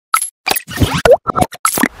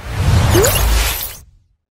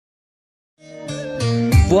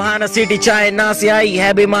Wuhan city China से आई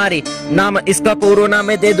है बीमारी, नाम इसका कोरोना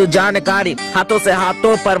में दे दो जानकारी। हाथों से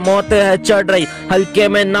हाथों पर मौतें है चढ़ रही, हल्के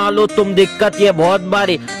में ना लो तुम दिक्कत ये बहुत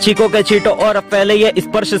बारी। छींको के छींटो और फैले ये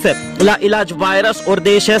स्पर्श से, ला इलाज वायरस और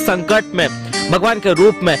देश है संकट में। भगवान के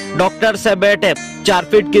रूप में डॉक्टर से बैठे 4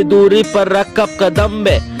 फीट की दूरी पर रख कदम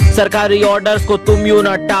में। सरकारी ऑर्डर्स को तुम यूं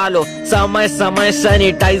न टालो, समय समय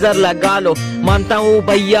सैनिटाइजर लगा लो। मानता हूँ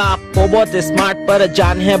भैया आपको बहुत स्मार्ट, पर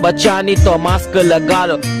जान है बचानी तो मास्क लगा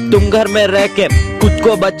लो। तुम घर में रह के खुद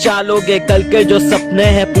को बचा लोगे, कल के जो सपने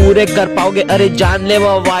हैं पूरे कर पाओगे। अरे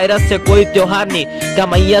जानलेवा वायरस से कोई त्योहार नहीं, क्या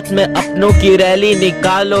मैयत में अपनों की रैली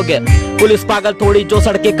निकालोगे। पुलिस पागल थोड़ी जो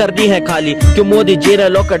सड़कें कर दी है खाली, क्यों मोदी जी ने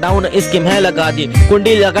लॉकडाउन स्कीम है लगा दी।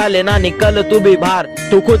 कुंडी लगा लेना निकल तू भी बाहर,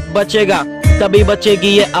 तू खुद बचेगा तभी बचेगी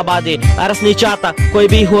ये आबादी। अरस नहीं चाहता कोई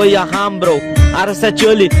भी हो या हाम ब्रो, अरस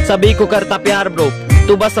एक्चुअली सभी को करता प्यार ब्रो।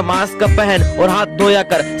 तू बस मास्क पहन और हाथ धोया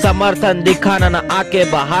कर, समर्थन दिखाना ना आके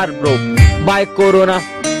बाहर bro. Bye corona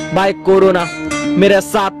bye corona, मेरे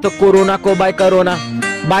साथ कोरोना को bye corona.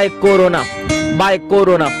 Bye corona bye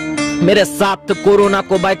corona, मेरे साथ कोरोना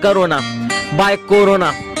को bye corona. Bye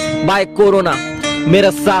corona bye corona,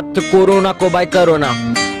 मेरे साथ कोरोना को बाय कोरोना।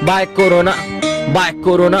 बाय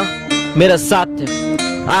कोरोना मेरे साथ।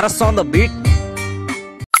 आरस ऑन द बीट।